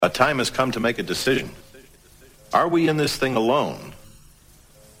A time has come to make a decision. Are we in this thing alone,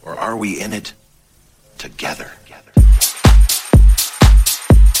 or are we in it together?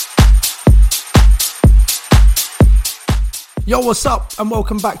 Yo, what's up? And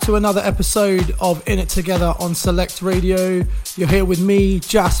welcome back to another episode of In It Together on Select Radio. You're here with me,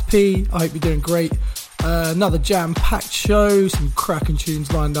 Jas P. I hope you're doing great. Another jam-packed show, some cracking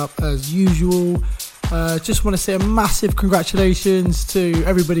tunes lined up as usual. Just want to say a massive congratulations to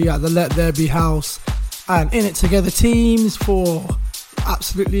everybody at the Let There Be House and In It Together teams for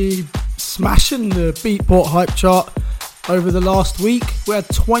absolutely smashing the Beatport Hype chart over the last week. We had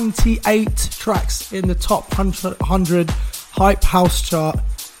 28 tracks in the top 100 Hype House chart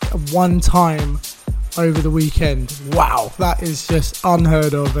at one time over the weekend. Wow, that is just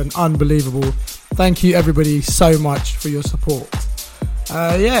unheard of and unbelievable. Thank you everybody so much for your support.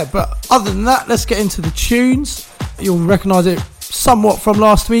 But other than that, let's get into the tunes. You'll recognise it somewhat from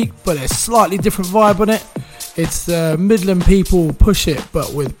last week, but there's a slightly different vibe on it. It's the Midland People Push It,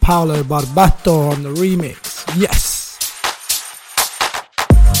 but with Paolo Barbato on the remix. Yes!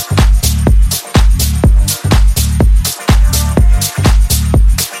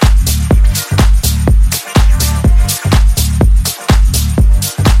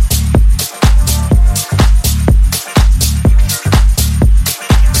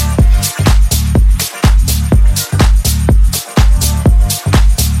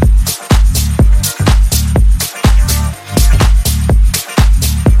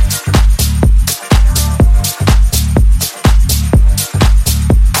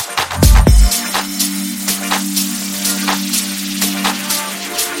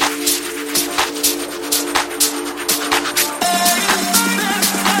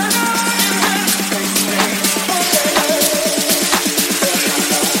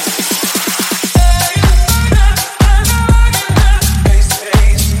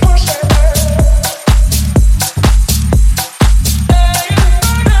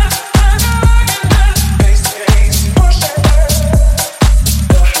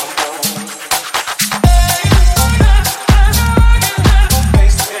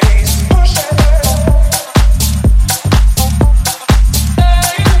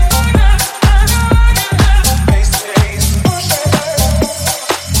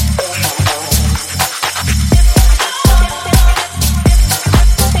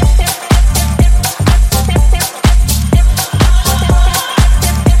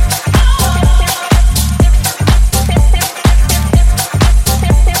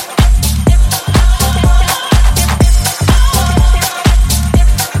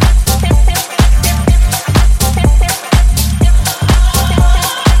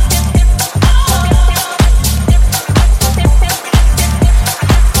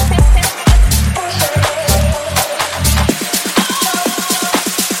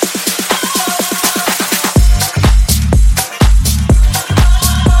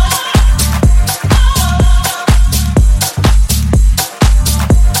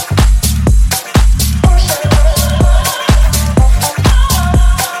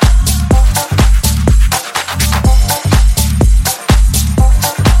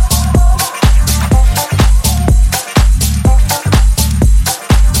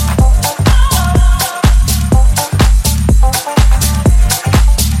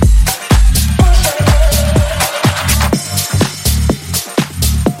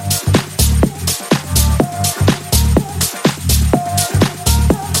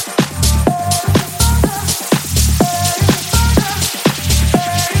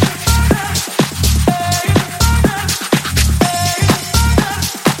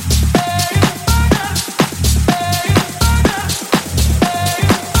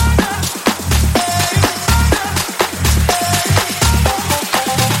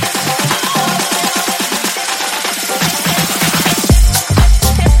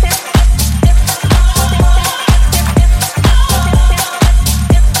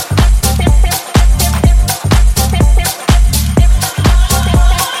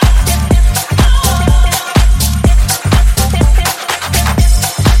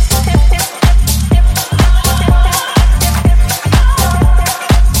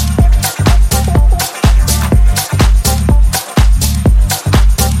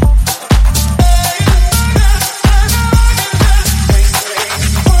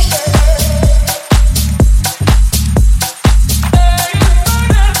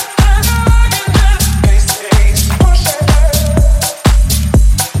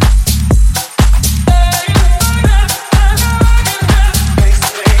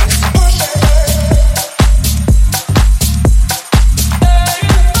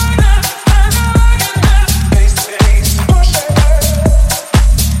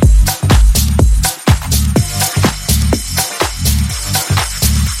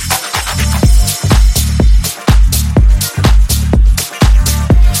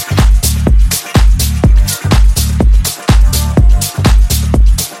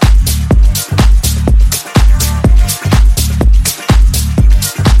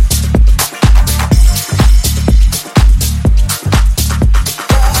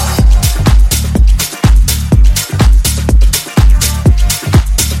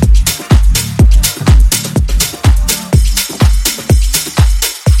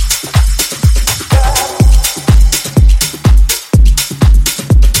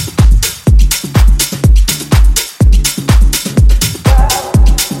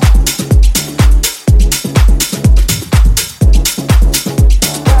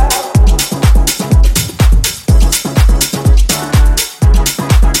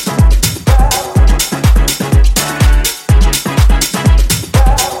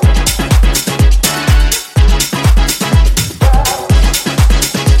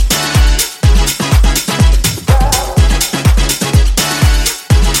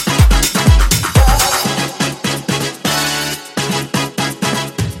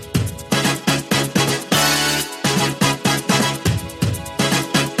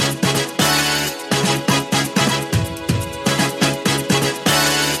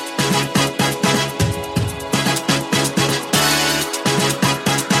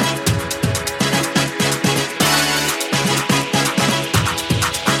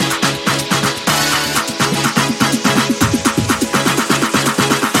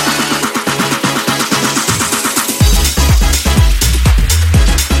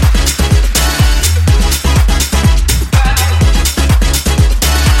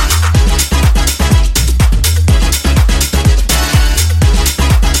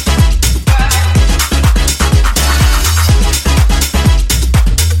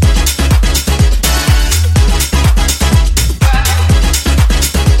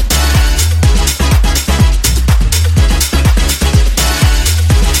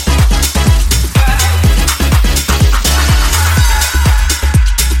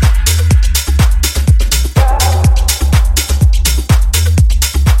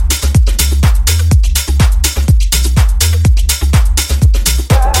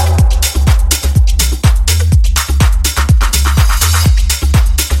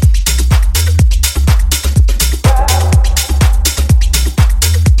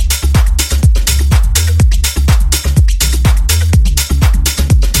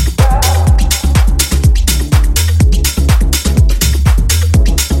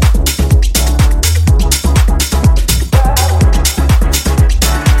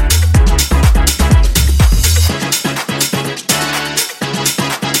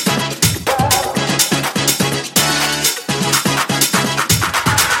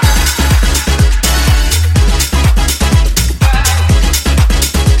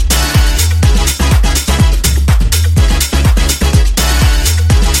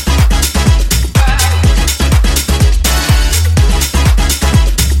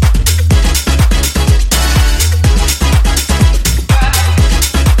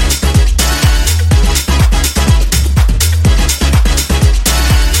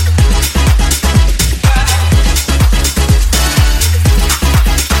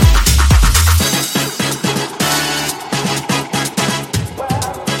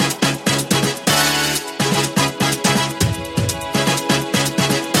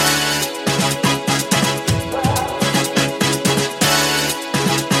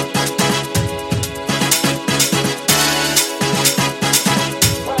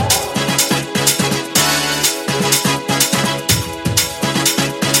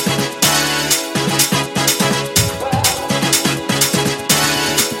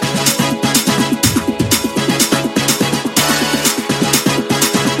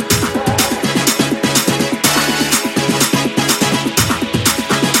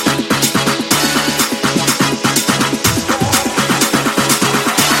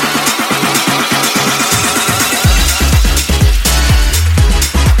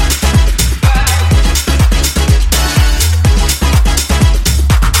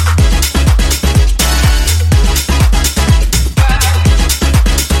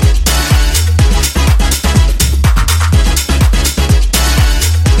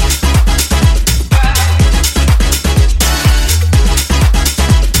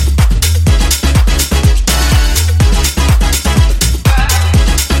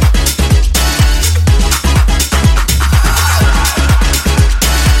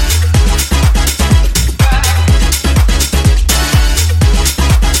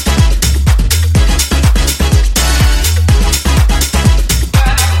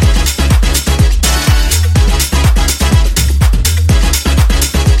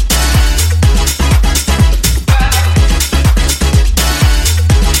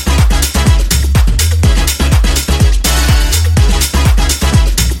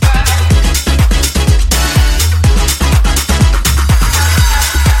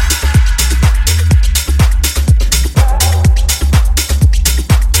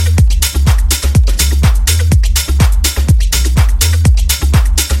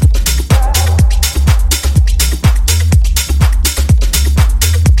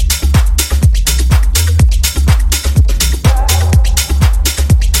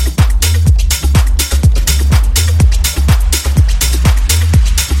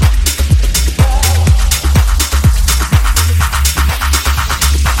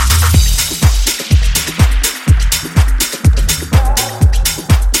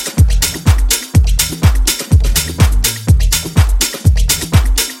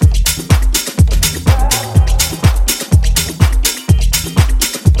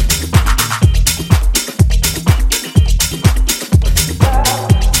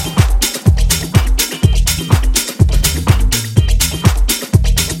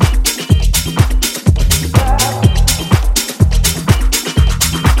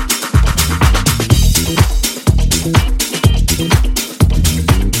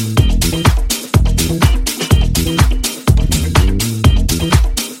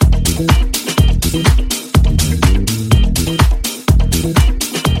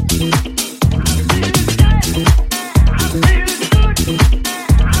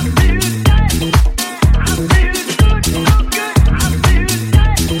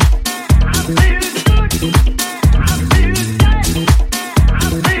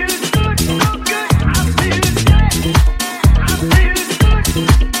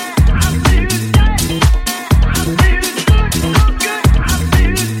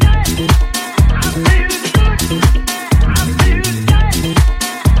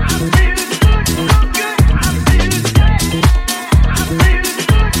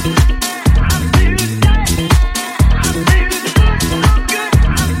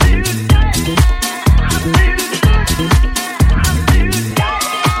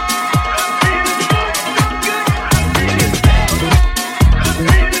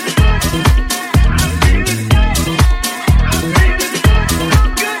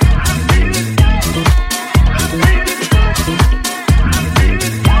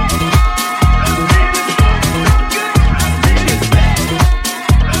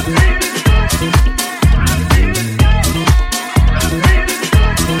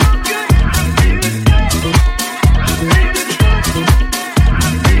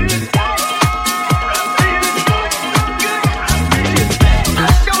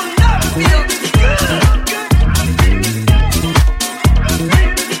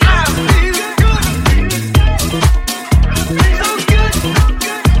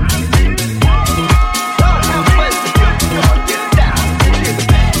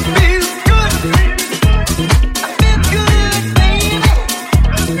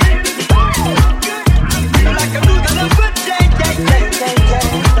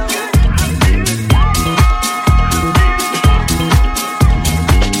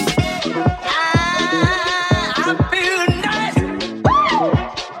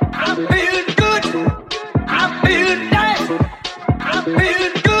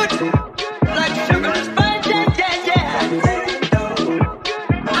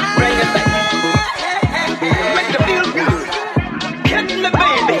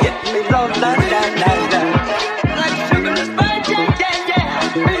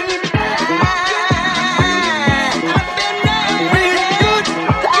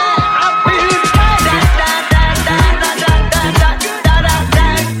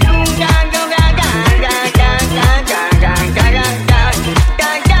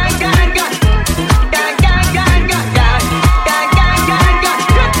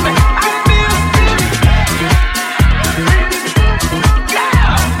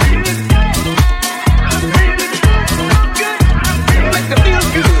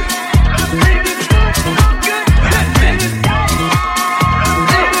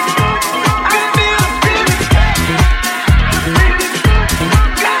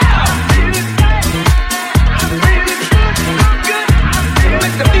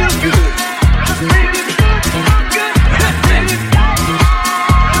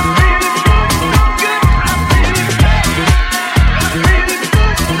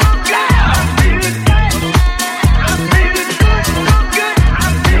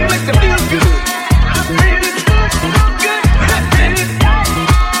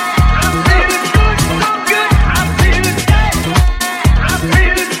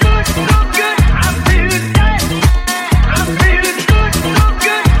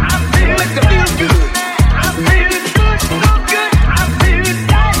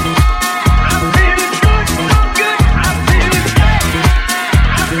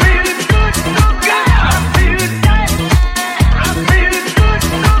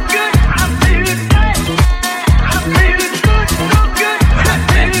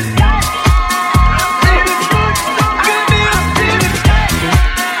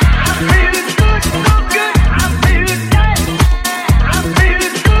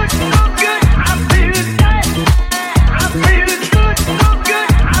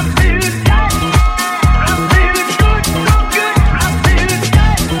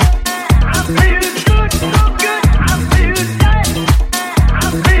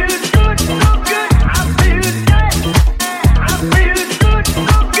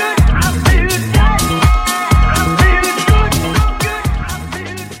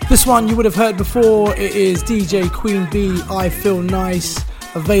 This one you would have heard before. It is DJ Queen B, I Feel Nice,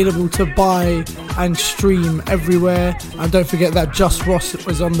 available to buy and stream everywhere. And don't forget that Just Ross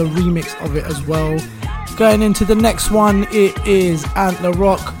was on the remix of it as well. Going into the next one, it is Antler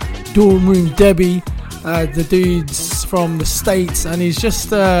Rock, Dorm Room Debbie. The dude's from the States, and he's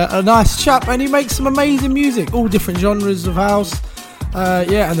just a nice chap, and he makes some amazing music, all different genres of house.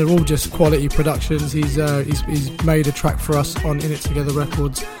 Yeah, and they're all just quality productions. He's made a track for us on In It Together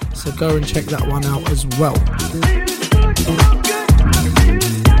Records, so go and check that one out as well.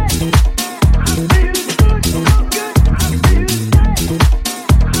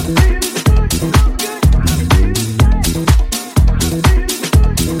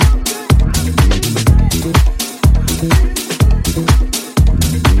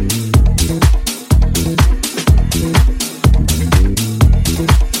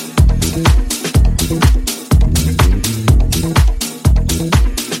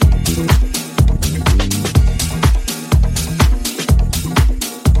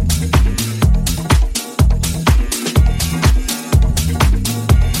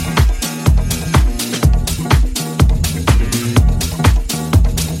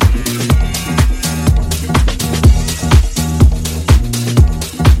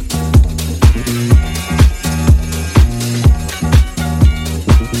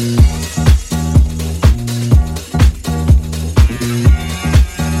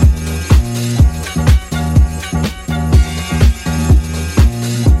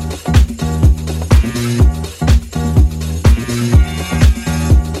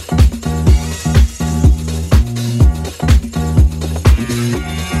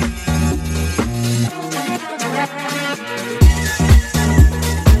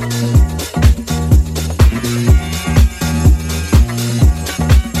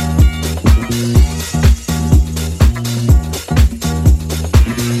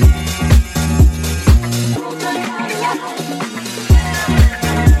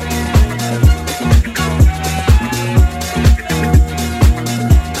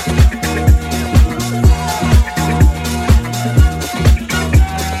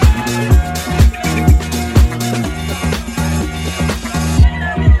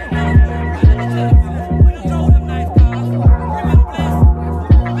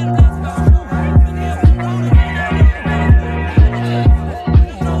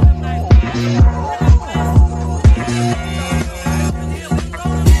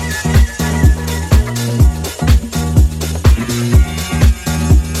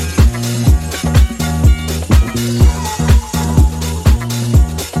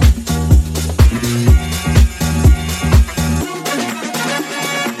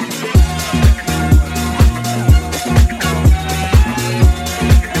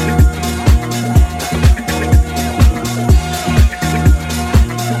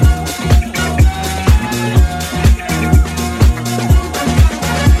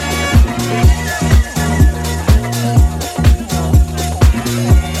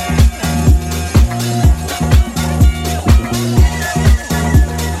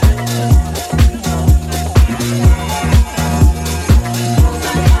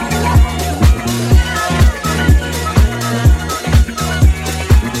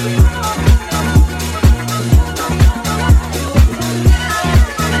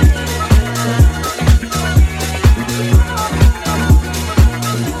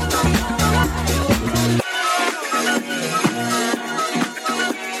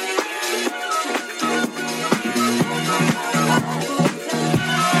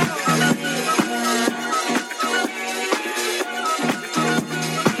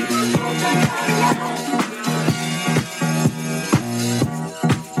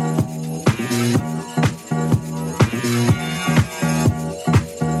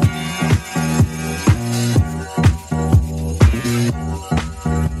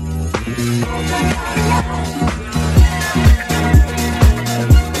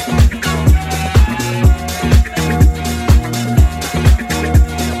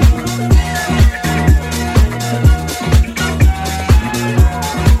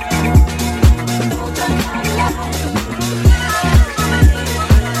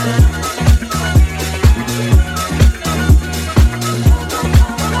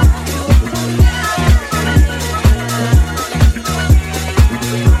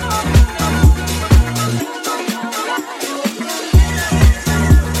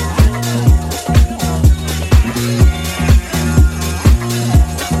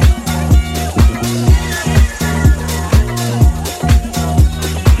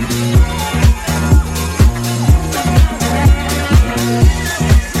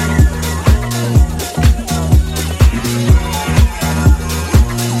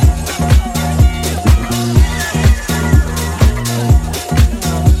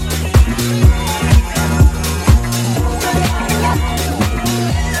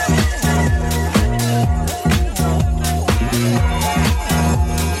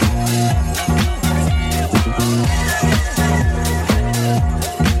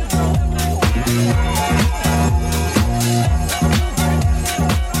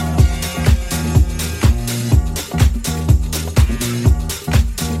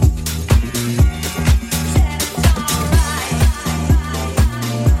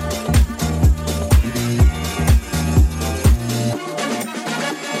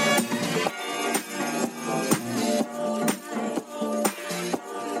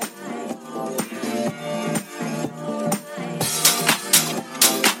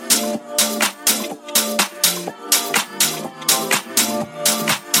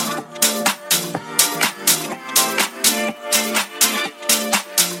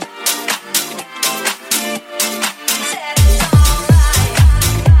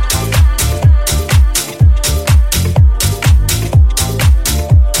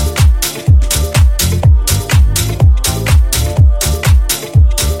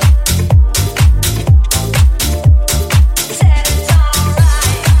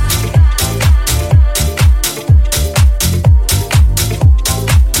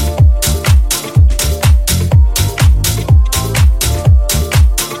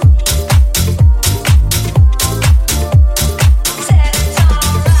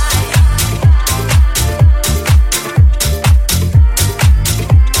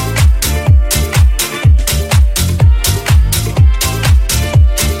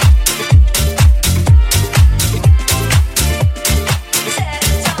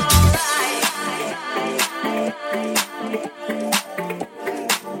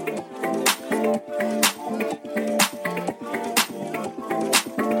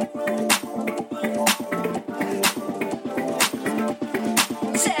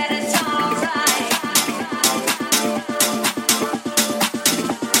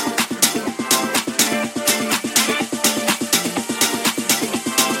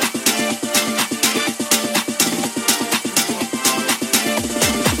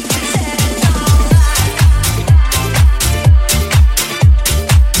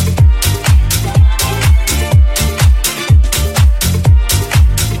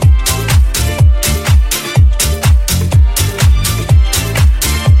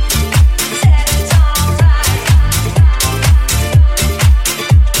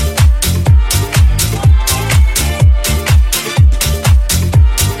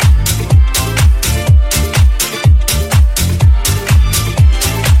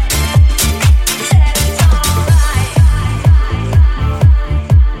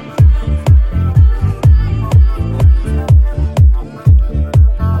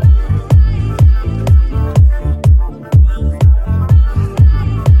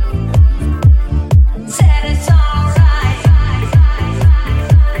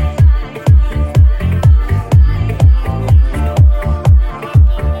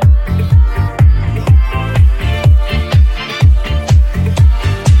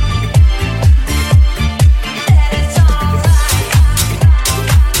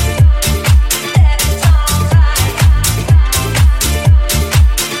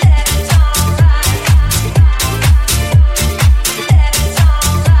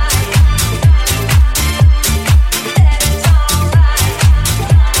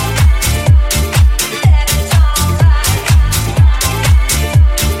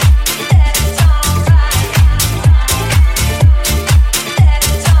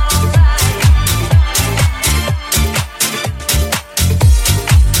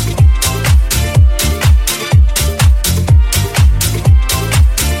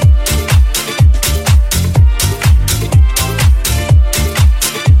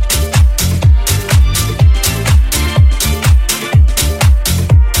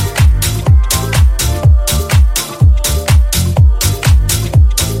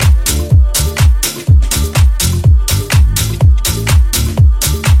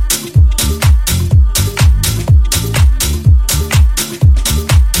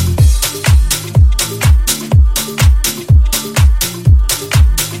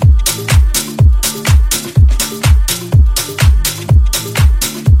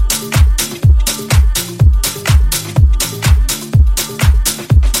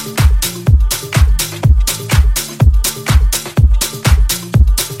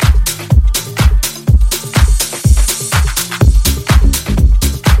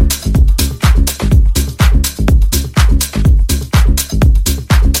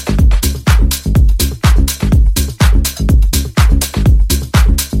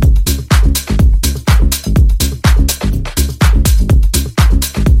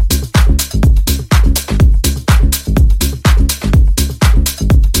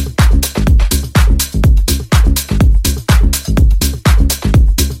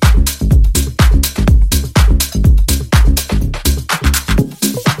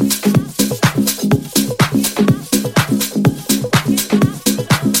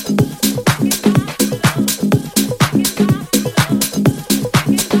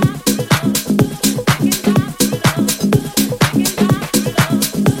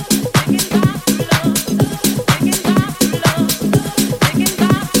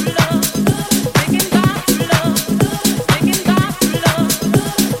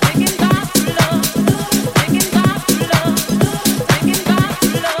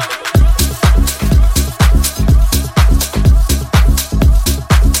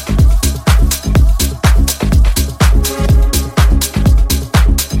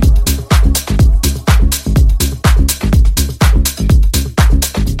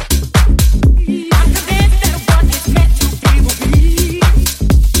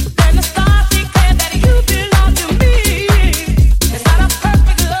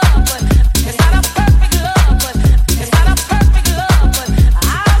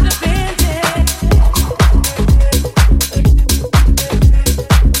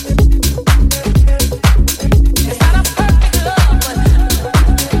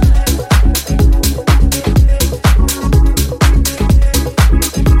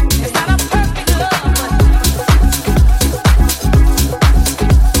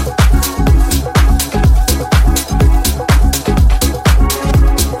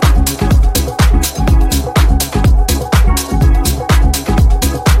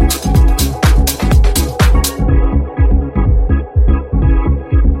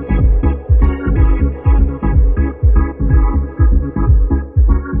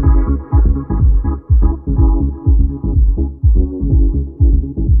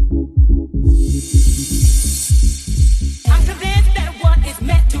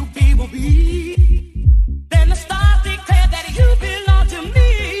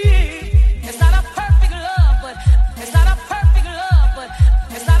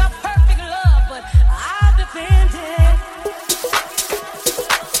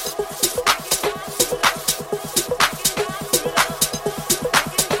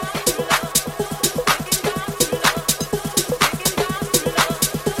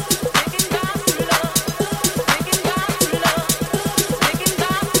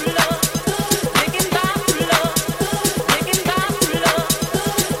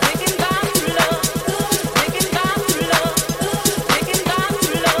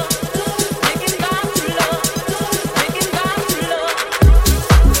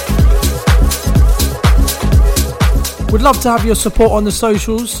 would love to have your support on the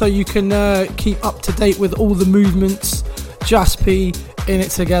socials so you can keep up to date with all the movements, Jasp, In It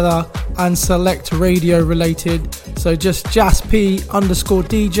Together, and Select Radio related. So just Jasp_DJ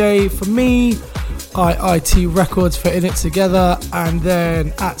for me, IIT Records for In It Together, and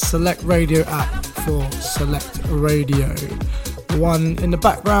then at Select Radio app for Select Radio. The one in the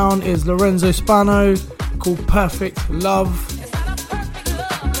background is Lorenzo Spano called Perfect Love.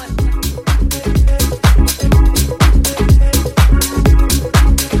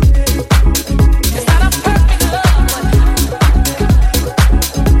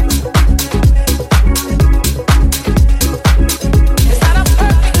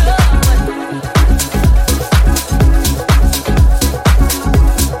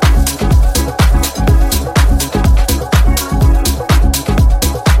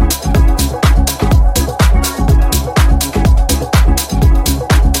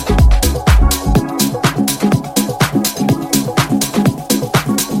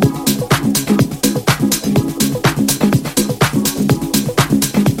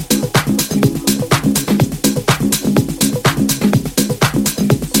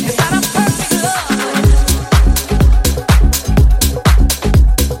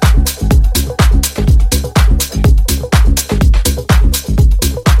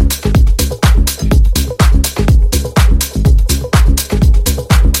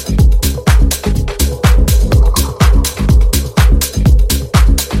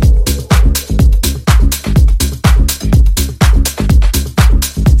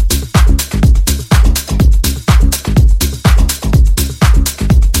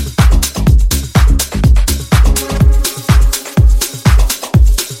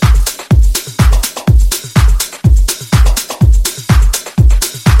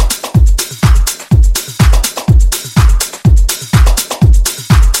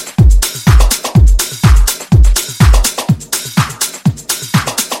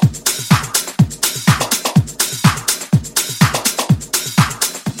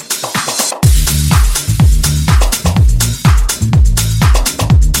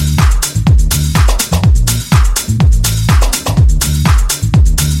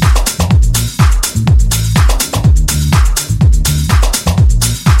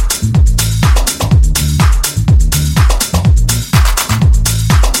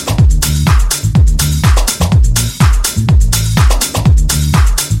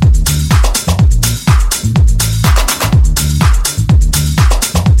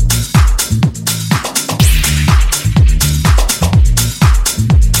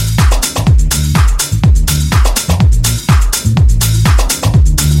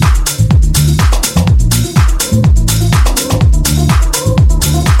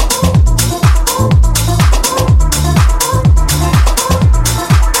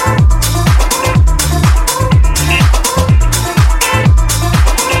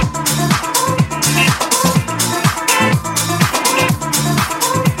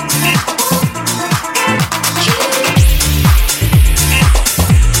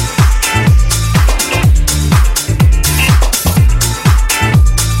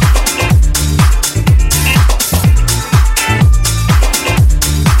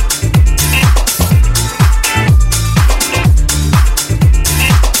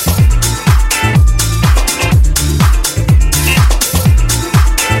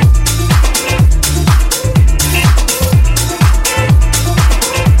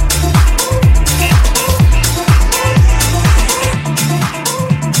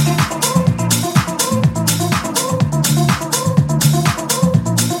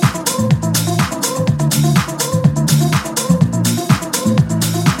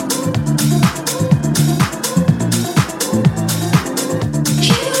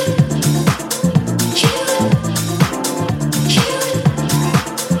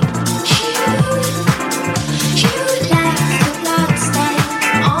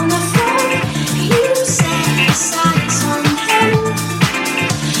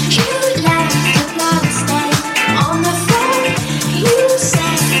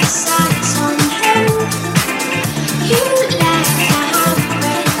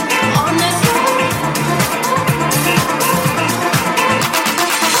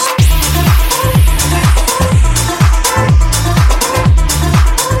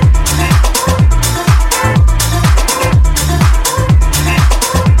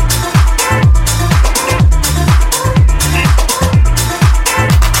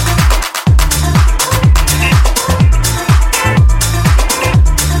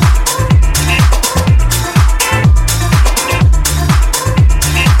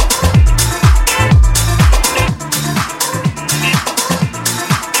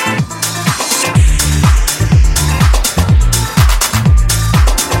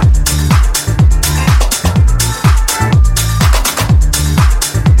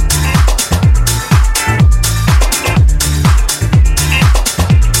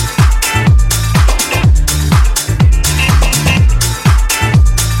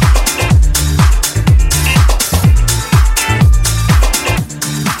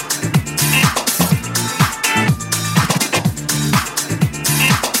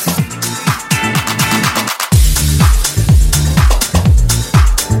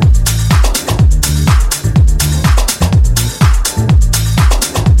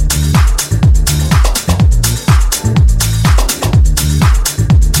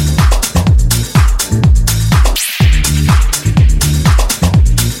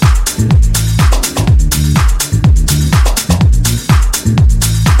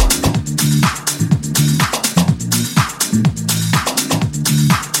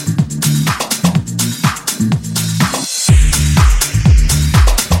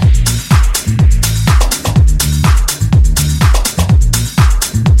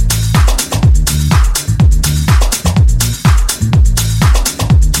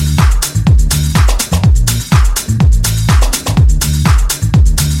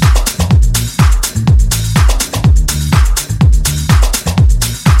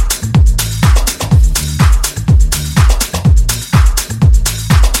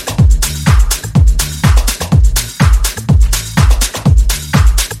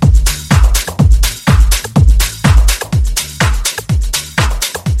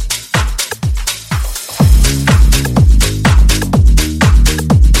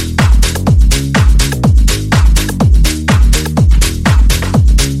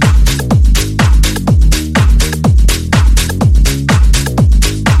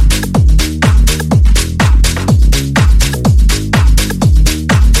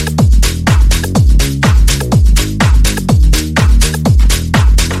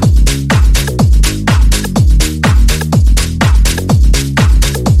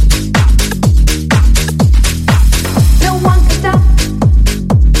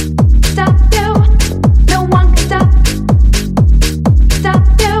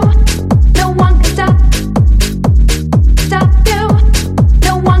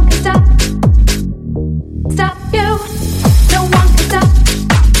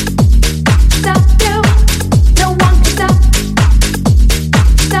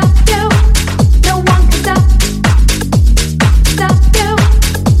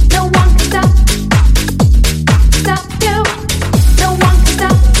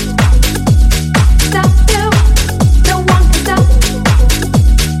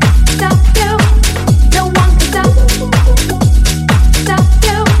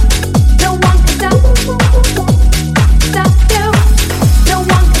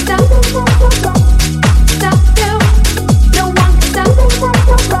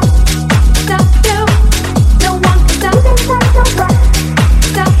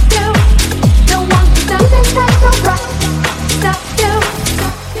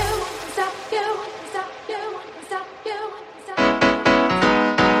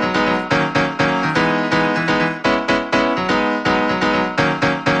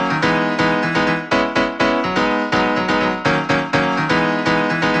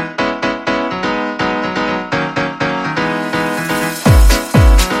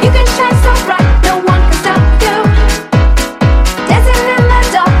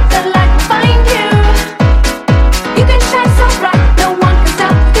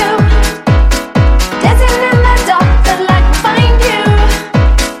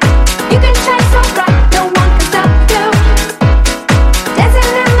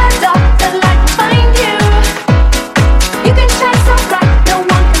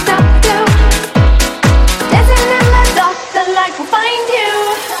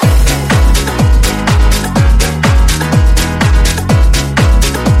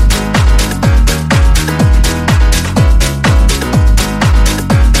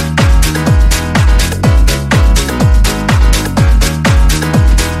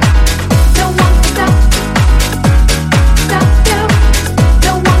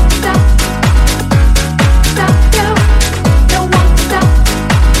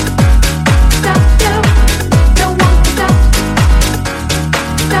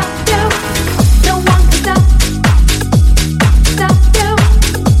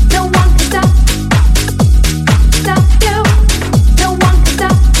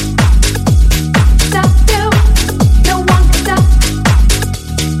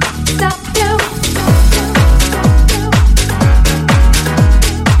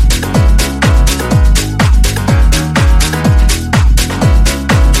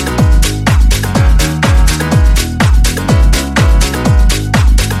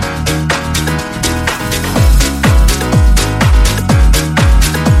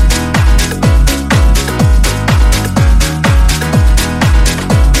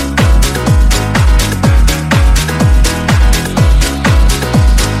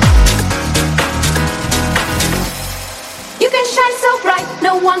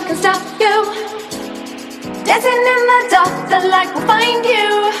 dark, the light will find you.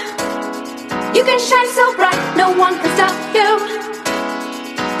 You can shine so bright, no one can stop you.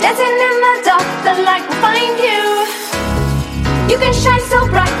 Dancing in the dark, the light will find you. You can shine so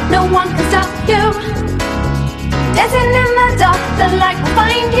bright, no one can stop you. Dancing in the dark, the light will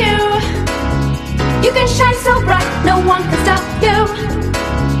find you. You can shine so bright, no one can stop you.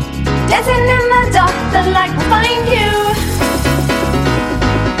 Dancing in the dark, the light will find you.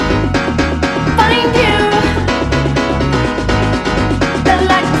 Find you. The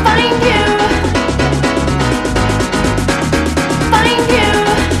light will find you. Find you.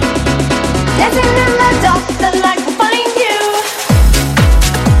 Dancing in the dark, the light will find you.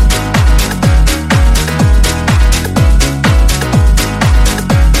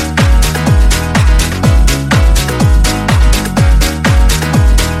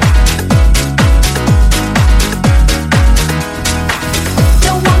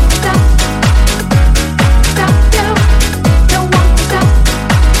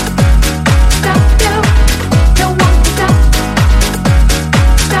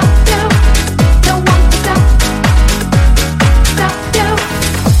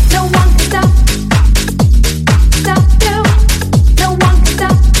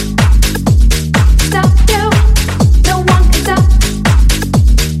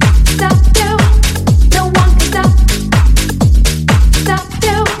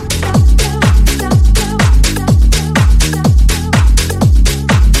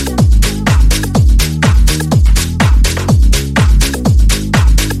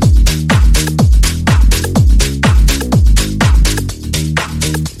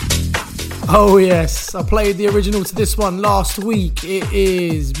 Oh yes, I played the original to this one last week. It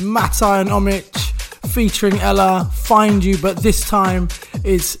is Matai and Omich featuring Ella, Find You, but this time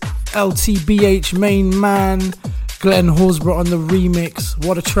it's LTBH main man, Glenn Horsburgh on the remix.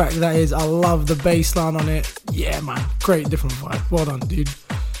 What a track that is. I love the bass line on it. Yeah man, great different vibe. Well done dude.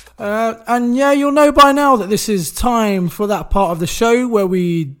 And yeah, you'll know by now that this is time for that part of the show where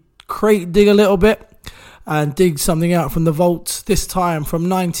we crate dig a little bit and dig something out from the vaults. This time from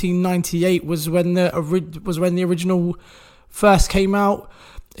 1998 was when the original first came out.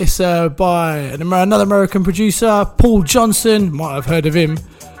 It's by another American producer, Paul Johnson, might have heard of him,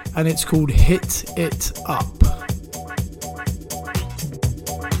 and it's called Hit It Up.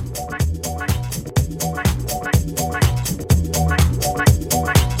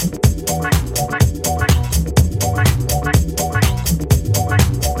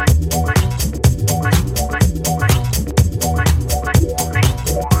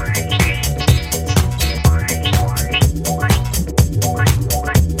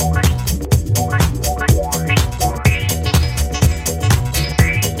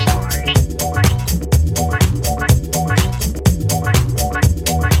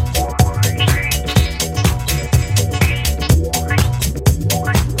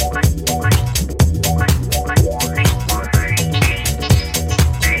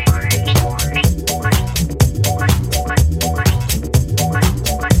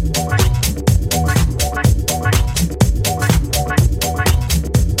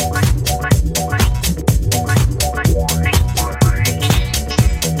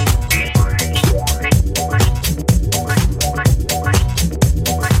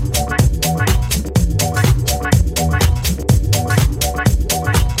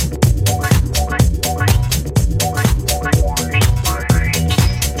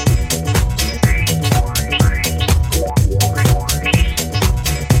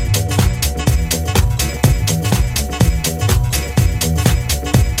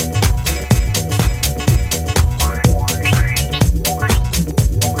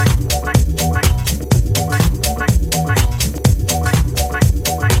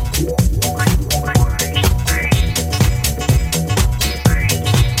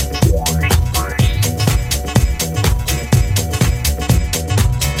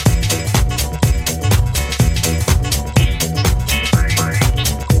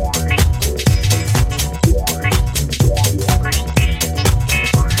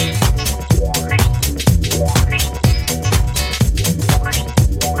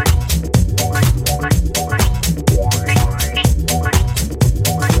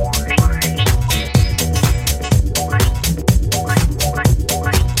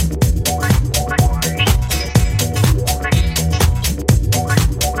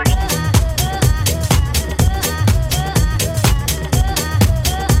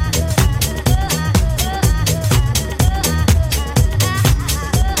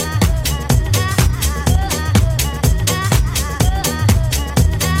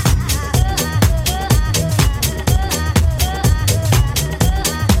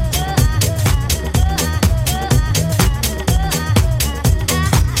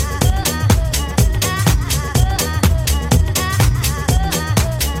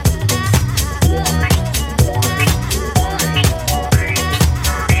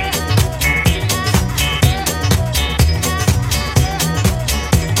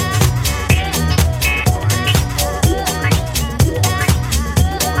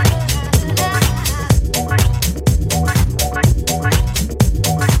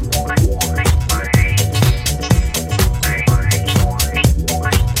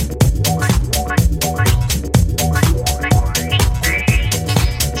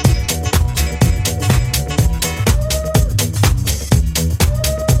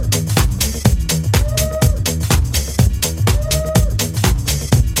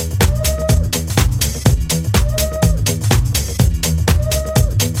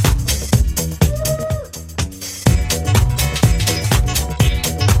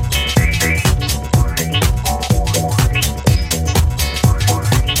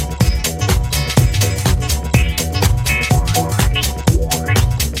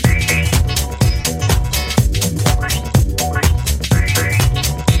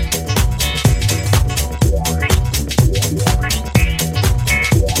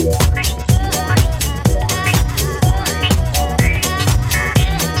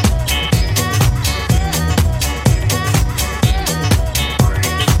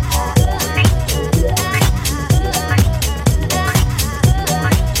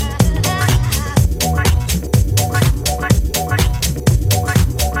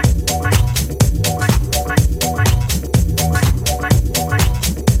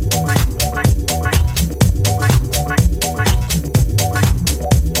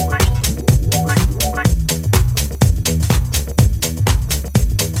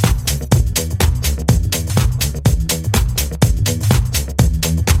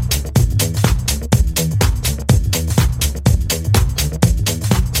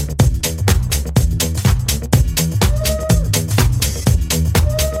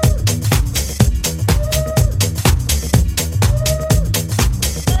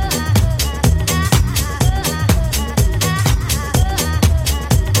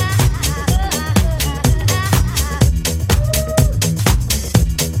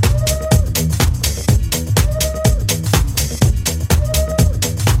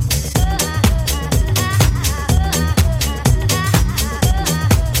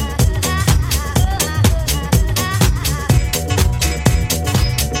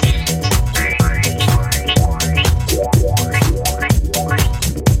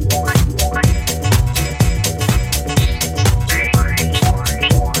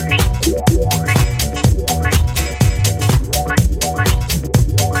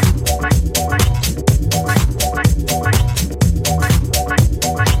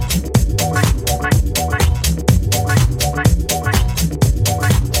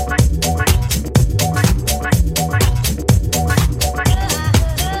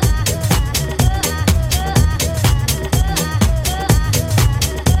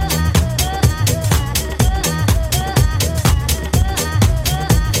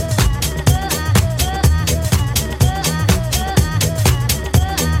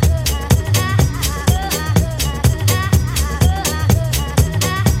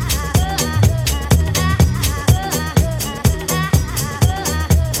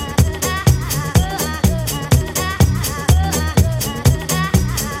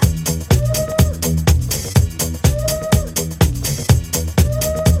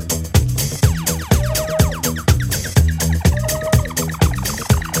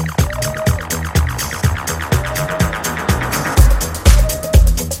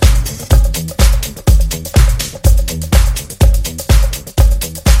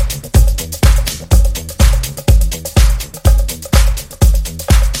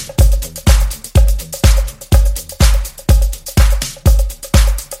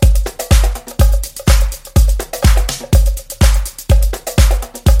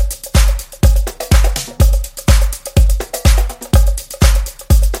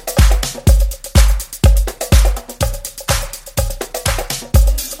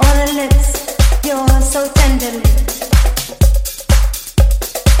 tenderly,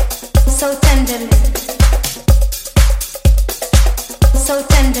 so tenderly, so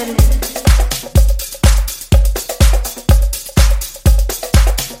tenderly.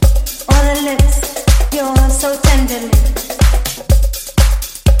 On the lips, you're so tenderly,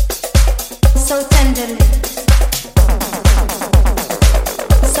 so tenderly,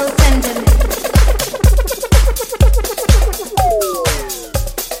 so tenderly.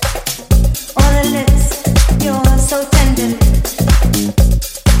 On the lips, you're so tenderly,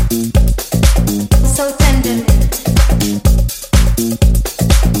 so tenderly,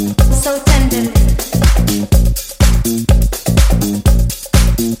 so tenderly.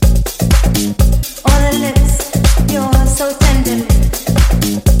 On the lips, you're so tenderly,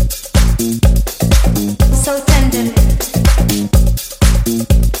 so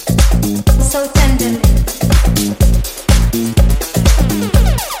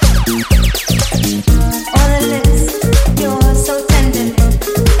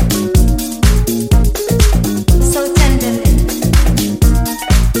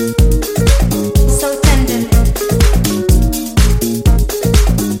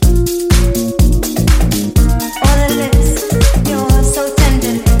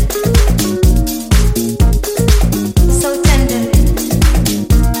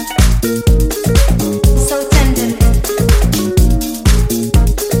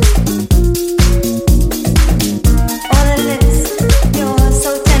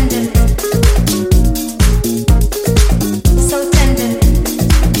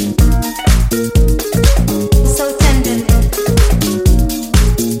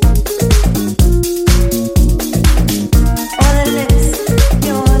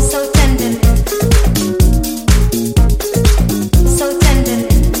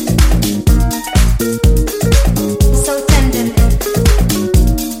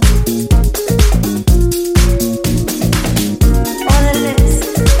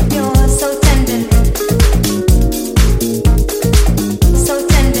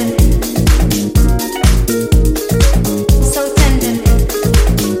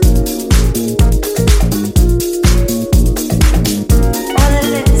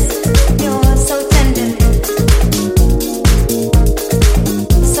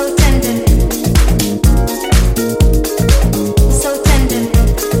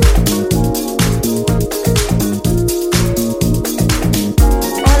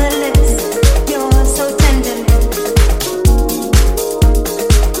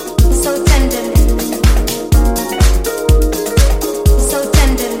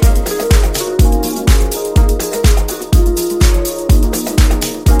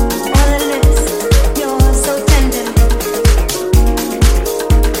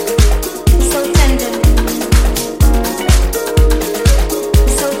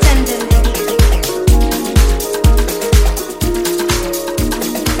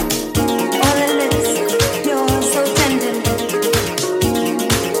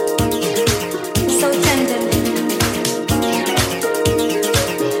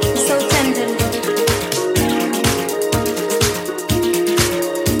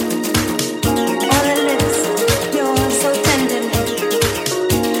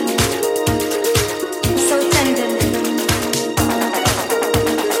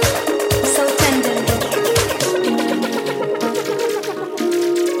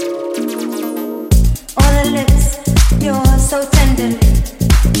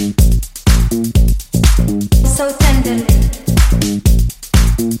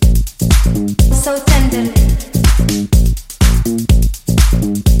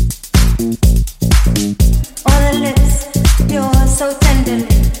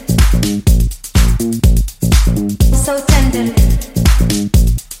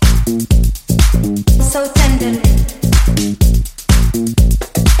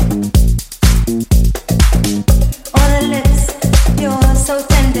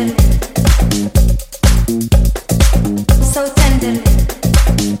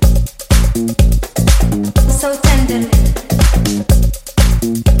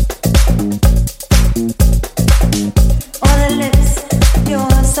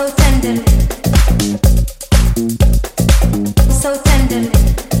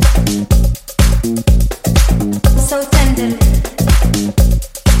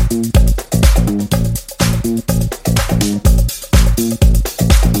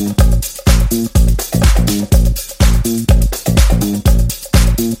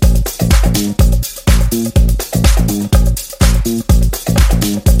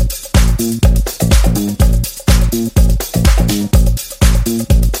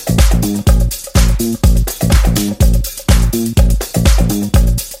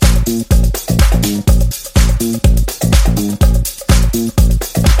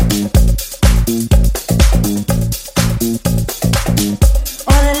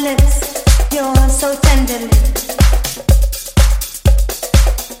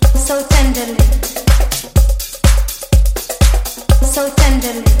so tenderly, so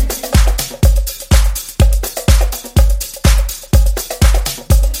tenderly.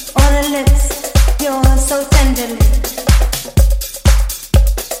 On her lips, you're so tenderly,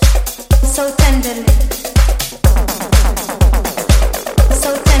 so tenderly,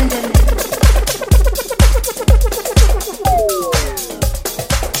 so tenderly.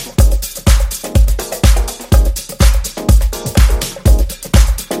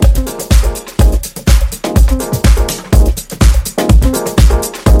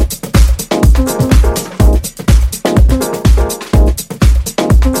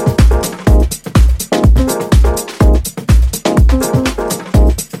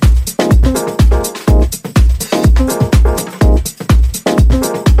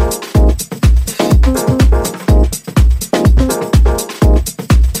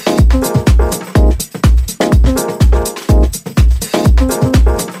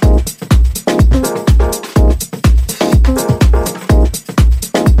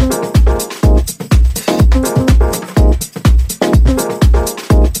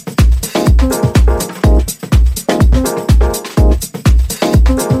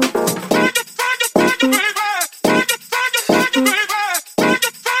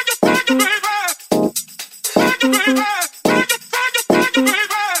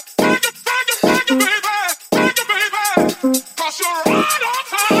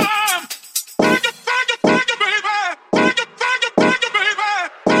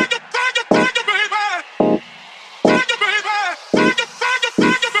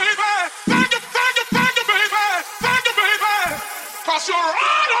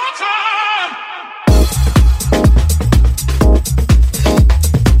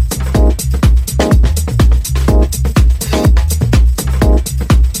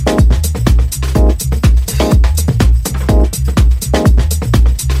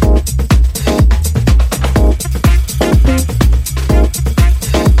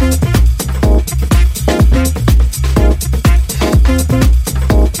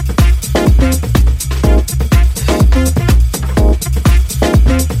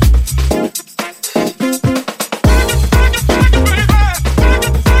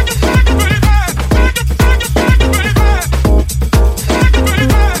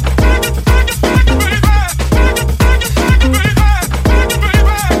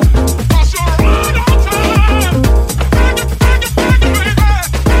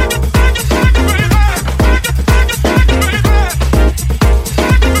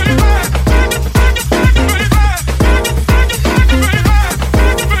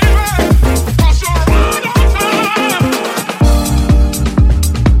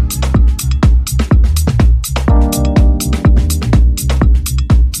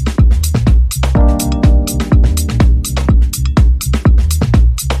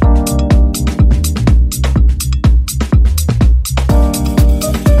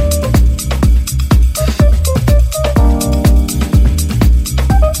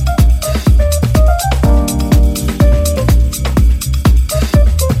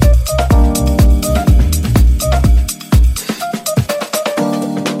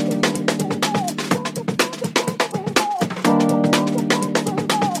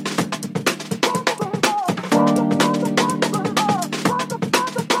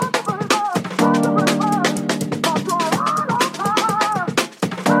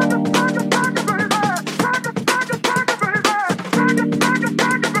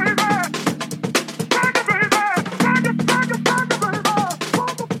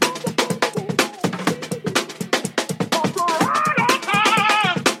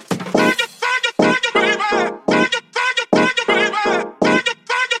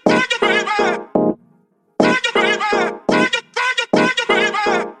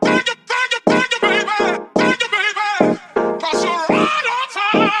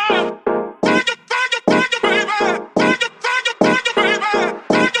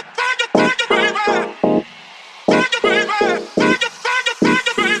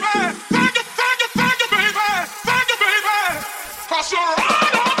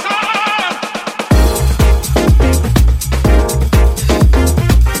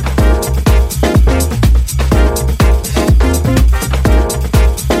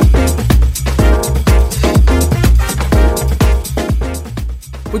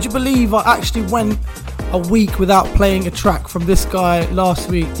 Would you believe I actually went a week without playing a track from this guy last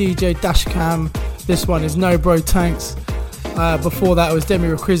week, DJ Dashcam. This one is No Bro Tanks. Before that it was Demi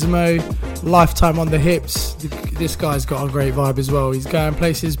Rocrismo, Lifetime on the Hips. This guy's got a great vibe as well. He's going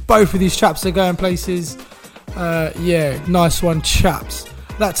places. Both of these chaps are going places. Yeah, nice one, chaps.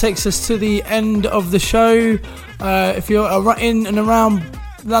 That takes us to the end of the show. If you're in and around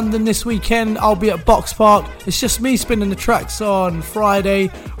London this weekend. I'll be at Box Park. It's just me spinning the tracks on Friday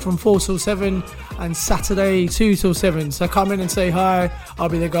from 4 till 7 and Saturday 2 till 7. So come in and say hi. I'll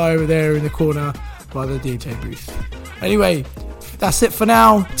be the guy over there in the corner by the DJ booth. Anyway, that's it for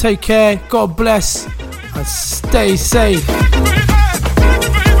now. Take care. God bless and stay safe.